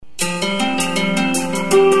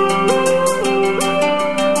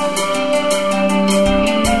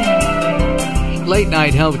Late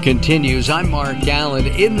Night Health continues. I'm Mark Alyn.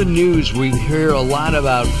 In the news, we hear a lot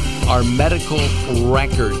about our medical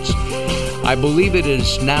records. I believe it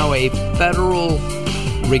is now a federal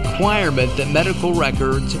requirement that medical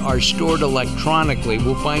records are stored electronically.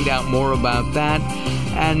 We'll find out more about that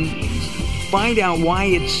and find out why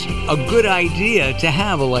it's a good idea to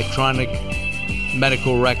have electronic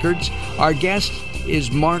medical records. Our guest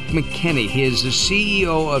is Mark McKinney. He is the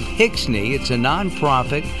CEO of Hixny. It's a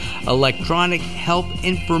nonprofit electronic health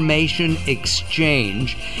information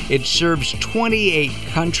exchange. It serves 28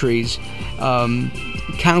 counties. I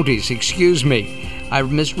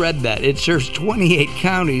misread that. It serves 28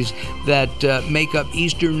 counties that make up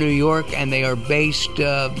eastern New York, and they are based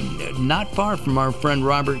not far from our friend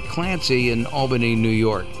Robert Clancy in Albany, New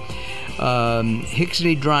York.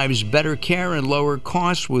 Hixny drives better care and lower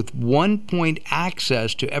costs with one-point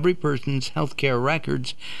access to every person's healthcare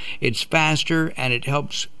records. It's faster, and it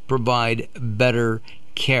helps provide better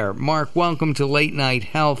care. Mark, welcome to Late Night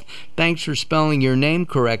Health. Thanks for spelling your name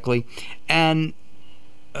correctly. And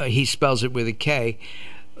he spells it with a K.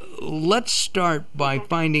 Let's start by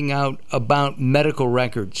finding out about medical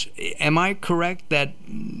records. Am I correct that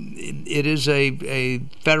it is a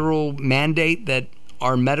federal mandate that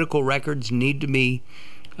our medical records need to be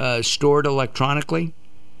stored electronically?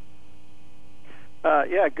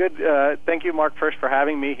 Yeah, good. Thank you, Mark, first for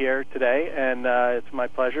having me here today, and it's my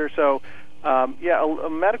pleasure. So,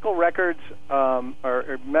 medical records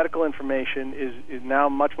or medical information is now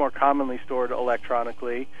much more commonly stored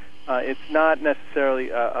electronically. It's not necessarily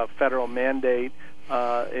a federal mandate.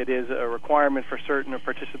 It is a requirement for certain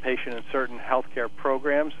participation in certain healthcare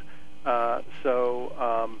programs.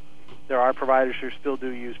 There are providers who still do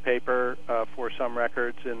use paper for some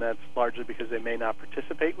records, and that's largely because they may not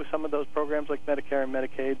participate with some of those programs like Medicare and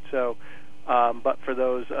Medicaid. So, but for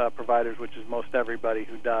those providers, which is most everybody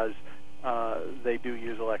who does, they do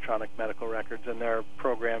use electronic medical records, and there are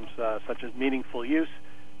programs such as Meaningful Use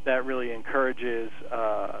that really encourages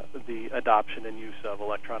the adoption and use of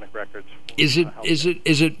electronic records. Is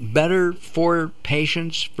it better for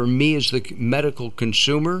patients, for me as the medical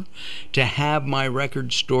consumer, to have my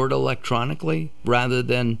records stored electronically rather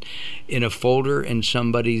than in a folder in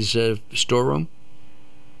somebody's storeroom?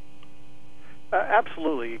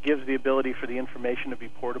 Absolutely. It gives the ability for the information to be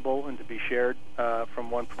portable and to be shared from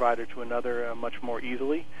one provider to another much more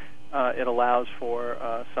easily. It allows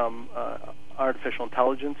for some artificial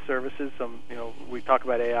intelligence services. We talk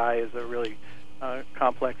about AI as a really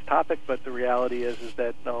complex topic, but the reality is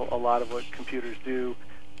that a lot of what computers do,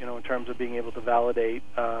 in terms of being able to validate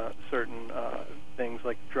certain things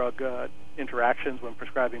like drug interactions when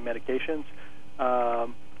prescribing medications,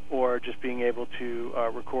 or just being able to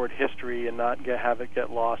record history and not have it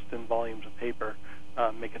get lost in volumes of paper,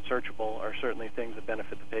 make it searchable, are certainly things that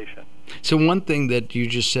benefit the patient. So one thing that you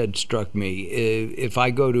just said struck me. If I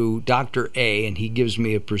go to Dr. A and he gives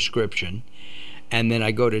me a prescription, and then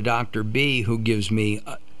I go to Dr. B who gives me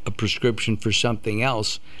a prescription for something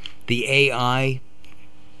else, the AI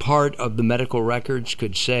part of the medical records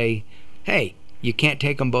could say, hey, you can't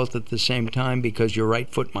take them both at the same time because your right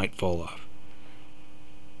foot might fall off.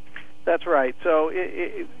 That's right. So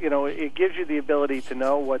it gives you the ability to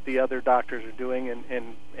know what the other doctors are doing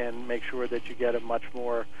and make sure that you get a much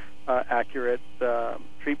more accurate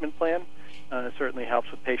treatment plan. It certainly helps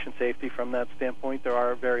with patient safety from that standpoint. There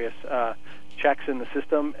are various checks in the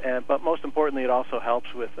system, but most importantly, it also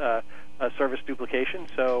helps with service duplication.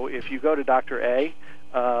 So if you go to Dr. A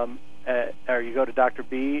or you go to Dr.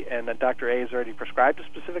 B and Dr. A has already prescribed a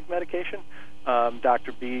specific medication,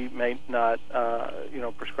 Dr. B may not,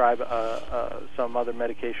 prescribe some other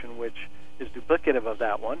medication which is duplicative of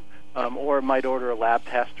that one, or might order a lab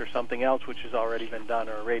test or something else which has already been done,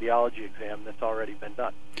 or a radiology exam that's already been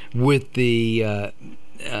done. With the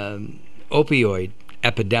opioid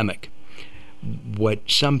epidemic, what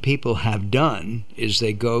some people have done is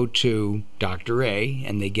they go to Dr. A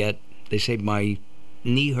and they say, my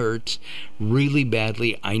knee hurts really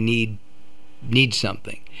badly, I need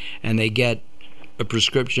something, and they get a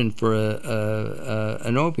prescription for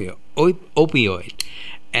an opioid,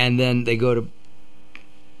 and then they go to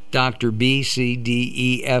Dr. B, C, D,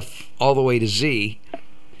 E, F, all the way to Z,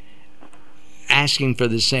 asking for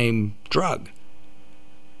the same drug.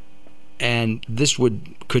 And this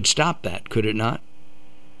could stop that, could it not?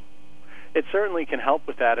 It certainly can help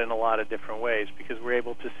with that in a lot of different ways, because we're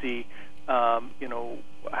able to see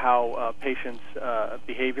how patients'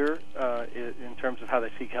 behavior in terms of how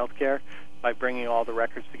they seek health care by bringing all the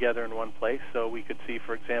records together in one place. So we could see,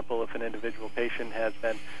 for example, if an individual patient has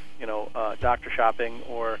been, doctor shopping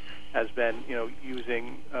or has been,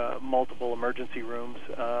 using multiple emergency rooms.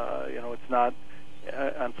 It's not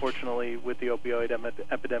unfortunately, with the opioid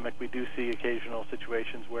epidemic, we do see occasional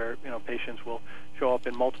situations where patients will show up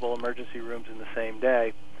in multiple emergency rooms in the same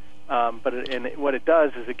day. But what it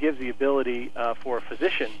does is it gives the ability for a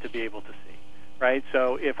physician to be able to see, right?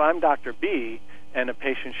 So if I'm Dr. B and a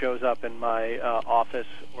patient shows up in my office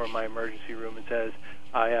or my emergency room and says,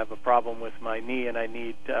 I have a problem with my knee and I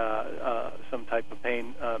need some type of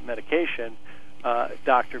pain medication,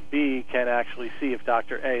 Dr. B can actually see if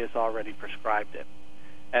Dr. A has already prescribed it.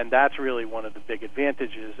 And that's really one of the big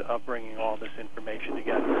advantages of bringing all this information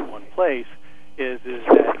together in one place, is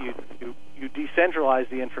that you decentralize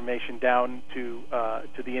the information down to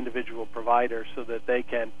the individual provider so that they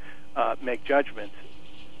can make judgments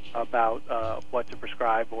about what to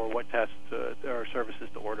prescribe or what tests or services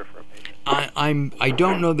to order for a patient. I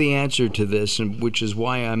don't know the answer to this, which is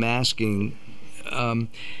why I'm asking.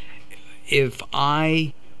 If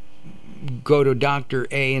I go to Dr.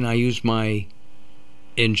 A and I use my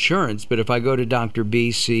insurance, but if I go to Dr.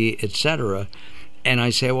 B, C, etc., and I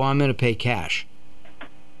say, well, I'm going to pay cash,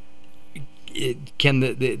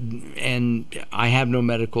 and I have no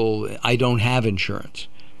medical, I don't have insurance.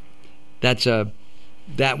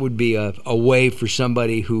 That would be a way for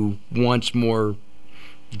somebody who wants more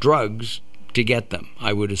drugs to get them,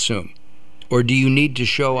 I would assume. Or do you need to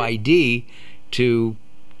show ID to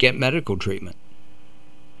get medical treatment?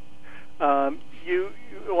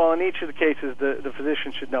 Well, in each of the cases, the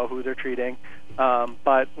physician should know who they're treating.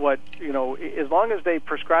 But as long as they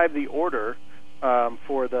prescribe the order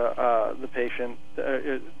for the patient,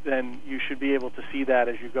 then you should be able to see that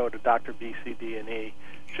as you go to Dr. B, C, D, and E.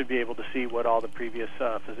 Should be able to see what all the previous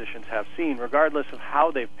physicians have seen, regardless of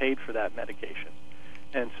how they've paid for that medication.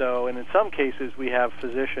 And in some cases, we have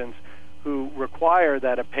physicians who require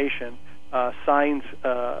that a patient signs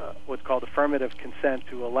what's called affirmative consent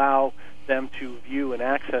to allow them to view and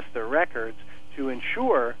access their records to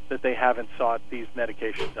ensure that they haven't sought these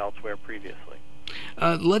medications elsewhere previously.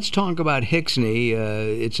 Let's talk about Hixny.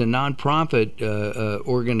 It's a nonprofit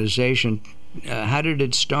organization. How did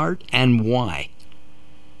it start and why?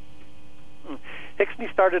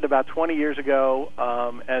 Hixny started about 20 years ago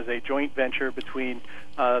as a joint venture between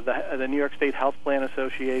the New York State Health Plan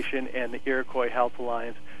Association and the Iroquois Health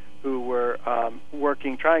Alliance, who were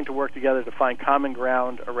trying to work together to find common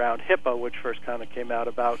ground around HIPAA, which first kind of came out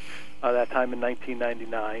about that time in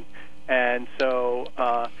 1999. And so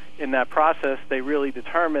in that process, they really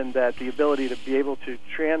determined that the ability to be able to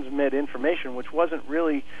transmit information, which wasn't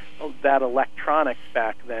really that electronic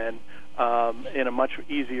back then, in a much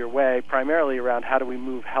easier way, primarily around how do we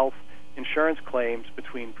move health insurance claims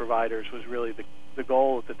between providers, was really the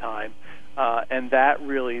goal at the time. And that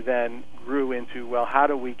really then grew into, well, how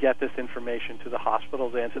do we get this information to the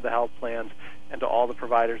hospitals and to the health plans and to all the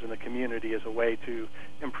providers in the community as a way to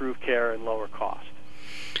improve care and lower cost?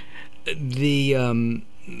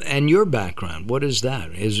 And your background, what is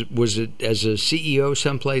that? Was it as a CEO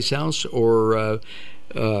someplace else, or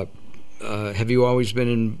have you always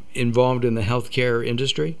been involved in the healthcare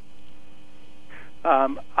industry?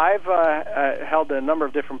 I've held a number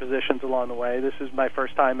of different positions along the way. This is my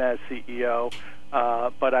first time as CEO,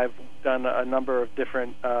 but I've done a number of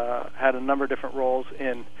different, had a number of different roles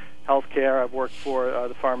in healthcare. I've worked for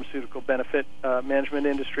the pharmaceutical benefit management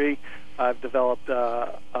industry. I've developed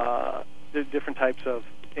different types of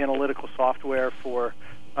analytical software for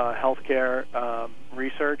healthcare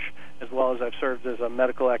research, as well as I've served as a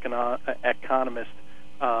medical economist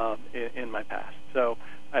in my past. So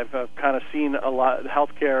I've kind of seen a lot of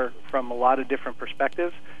healthcare from a lot of different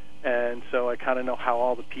perspectives, and so I kind of know how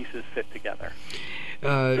all the pieces fit together.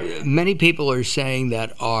 Many people are saying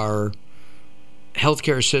that our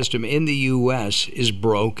healthcare system in the U.S. is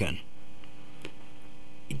broken.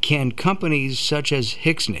 Can companies such as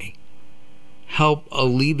Hixny help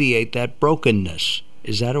alleviate that brokenness?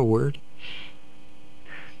 Is that a word?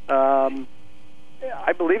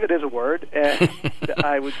 I believe it is a word, and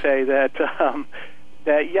I would say that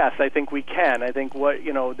that yes, I think we can. I think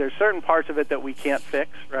there's certain parts of it that we can't fix,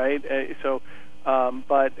 right?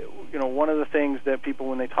 But one of the things that people,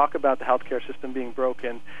 when they talk about the healthcare system being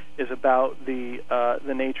broken, is about the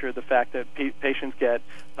nature of the fact that patients get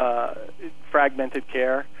fragmented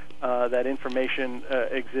care, that information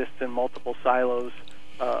exists in multiple silos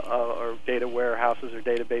or data warehouses or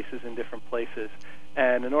databases in different places.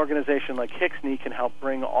 And an organization like Hixny can help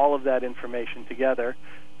bring all of that information together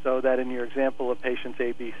so that in your example of patients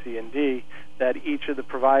A, B, C, and D, that each of the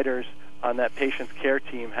providers on that patient's care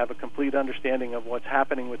team have a complete understanding of what's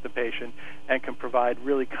happening with the patient and can provide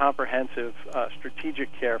really comprehensive strategic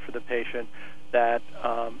care for the patient that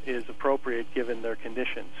is appropriate given their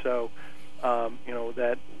condition. So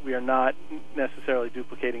that we are not necessarily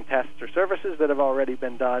duplicating tests or services that have already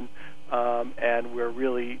been done, and we're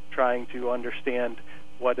really trying to understand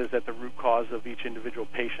what is at the root cause of each individual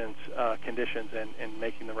patient's conditions and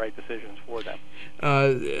making the right decisions for them.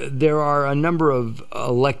 There are a number of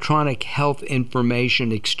electronic health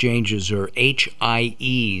information exchanges, or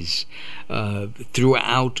HIEs,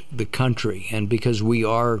 throughout the country. And because we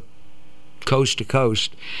are coast to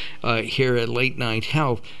coast here at Late Night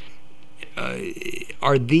Health,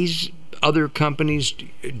 are these other companies,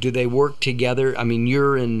 do they work together? I mean,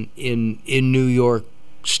 you're in New York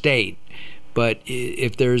State, but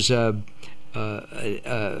if there's an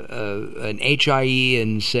HIE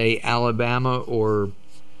in, say, Alabama or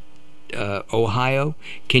Ohio,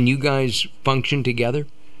 can you guys function together?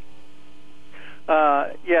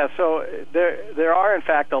 Yeah, so there are, in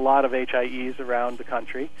fact, a lot of HIEs around the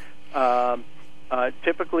country.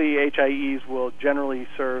 Typically, HIEs will generally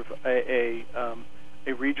serve a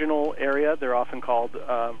regional area. They're often called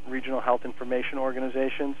regional health information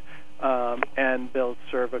organizations. And they'll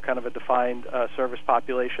serve a kind of a defined service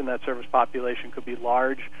population. That service population could be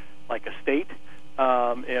large, like a state,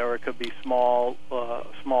 or it could be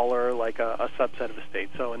smaller, like a subset of a state.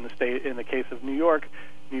 So in the case of New York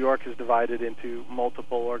is divided into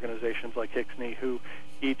multiple organizations like Hixny, who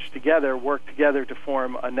each work together to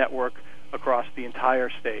form a network across the entire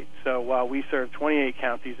state. So while we serve 28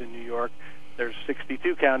 counties in New York, there's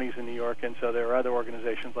 62 counties in New York, and so there are other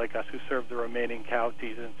organizations like us who serve the remaining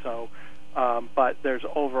counties. And so, but there's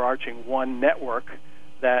overarching one network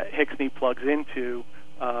that Hixny plugs into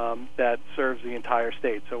that serves the entire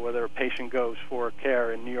state. So whether a patient goes for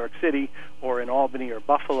care in New York City or in Albany or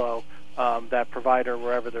Buffalo, that provider,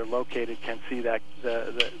 wherever they're located, can see that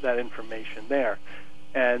information there.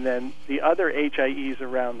 And then the other HIEs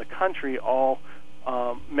around the country,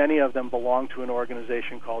 many of them belong to an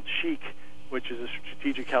organization called SHIC, which is a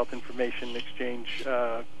Strategic Health Information Exchange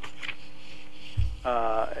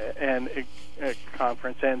and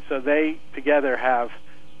conference. And so they together have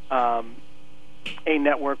a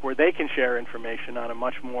network where they can share information on a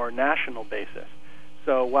much more national basis.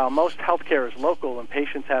 So while most healthcare is local and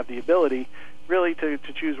patients have the ability really to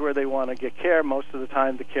choose where they want to get care, most of the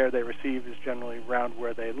time the care they receive is generally around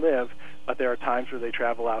where they live, but there are times where they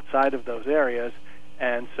travel outside of those areas.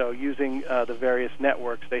 And so using the various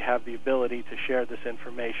networks, they have the ability to share this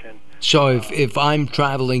information. So if I'm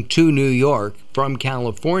traveling to New York from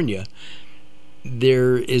California,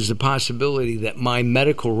 there is a possibility that my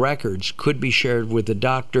medical records could be shared with a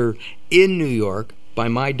doctor in New York by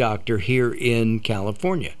my doctor here in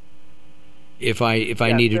California if I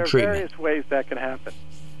needed treatment. There are various ways that can happen.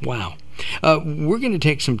 Wow. We're going to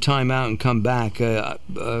take some time out and come back.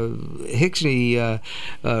 Hixny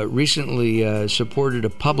recently supported a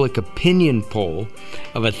public opinion poll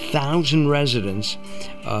of 1,000 residents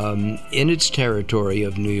in its territory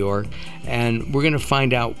of New York, and we're going to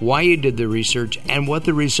find out why you did the research and what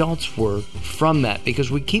the results were from that,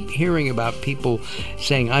 because we keep hearing about people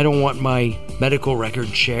saying, I don't want my medical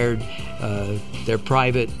records shared, they're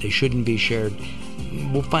private, they shouldn't be shared.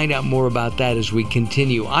 We'll find out more about that as we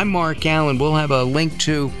continue. I'm Mark Alyn. We'll have a link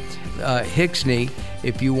to Hixny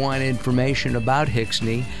if you want information about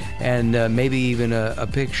Hixny, and maybe even a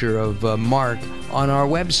picture of Mark on our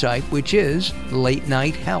website, which is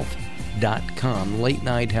latenighthealth.com,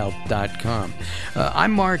 latenighthealth.com.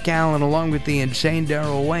 I'm Mark Alyn, along with the insane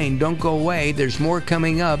Daryl Wayne. Don't go away. There's more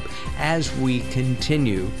coming up as we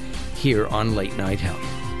continue here on Late Night Health.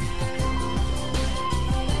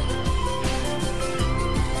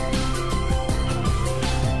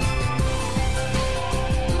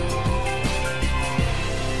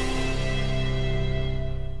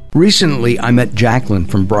 Recently, I met Jacqueline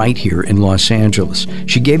from Bright here in Los Angeles.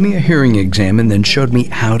 She gave me a hearing exam and then showed me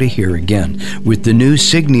how to hear again with the new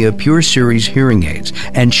Signia Pure Series hearing aids,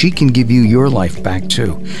 and she can give you your life back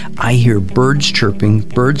too. I hear birds chirping,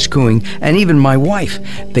 birds cooing, and even my wife.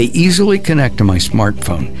 They easily connect to my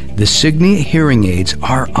smartphone. The Signia hearing aids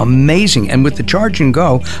are amazing, and with the charge and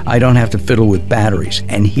go, I don't have to fiddle with batteries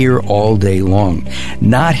and hear all day long.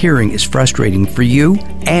 Not hearing is frustrating for you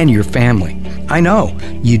and your family. I know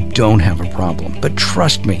you don't have a problem, but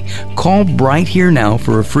trust me, call Bright Here now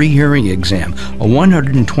for a free hearing exam, a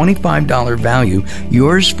 $125 value,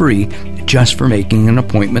 yours free, just for making an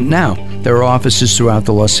appointment now. There are offices throughout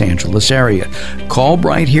the Los Angeles area. Call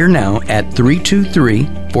Bright Here now at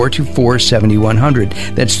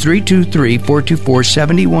 323-424-7100. That's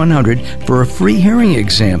 323-424-7100 for a free hearing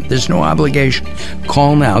exam. There's no obligation.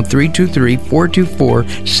 Call now,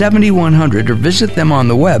 323-424-7100, or visit them on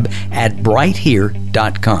the web at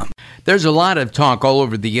brighthere.com. There's a lot of talk all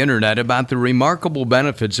over the internet about the remarkable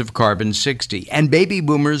benefits of Carbon-60, and baby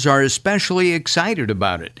boomers are especially excited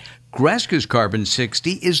about it. Greska's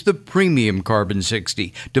Carbon-60 is the premium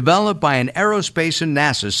Carbon-60, developed by an aerospace and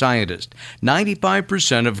NASA scientist.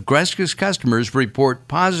 95% of Greska's customers report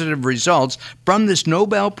positive results from this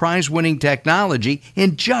Nobel Prize-winning technology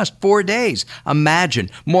in just 4 days. Imagine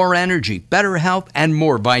more energy, better health, and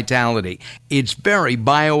more vitality. It's very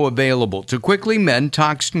bioavailable to quickly mend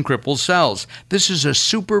toxin-crippled cells. This is a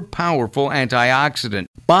super powerful antioxidant.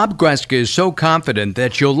 Bob Greska is so confident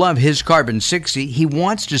that you'll love his Carbon-60, he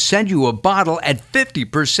wants to send you a bottle at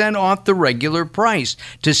 50% off the regular price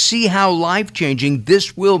to see how life-changing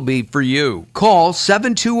this will be for you. Call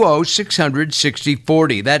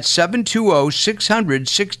 720-600-6040. That's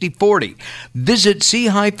 720-600-6040. Visit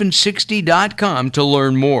c-60.com to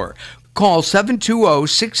learn more. Call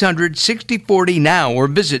 720-600-6040 now or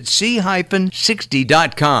visit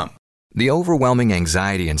c-60.com. The overwhelming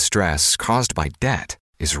anxiety and stress caused by debt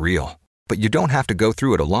is real, but you don't have to go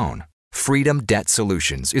through it alone. Freedom Debt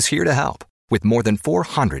Solutions is here to help. With more than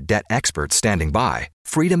 400 debt experts standing by,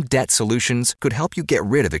 Freedom Debt Solutions could help you get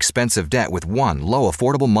rid of expensive debt with one low,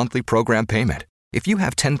 affordable monthly program payment. If you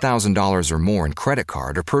have $10,000 or more in credit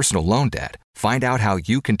card or personal loan debt, find out how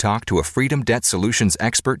you can talk to a Freedom Debt Solutions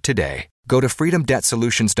expert today. Go to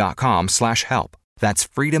freedomdebtsolutions.com/help. That's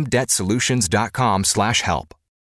freedomdebtsolutions.com/help.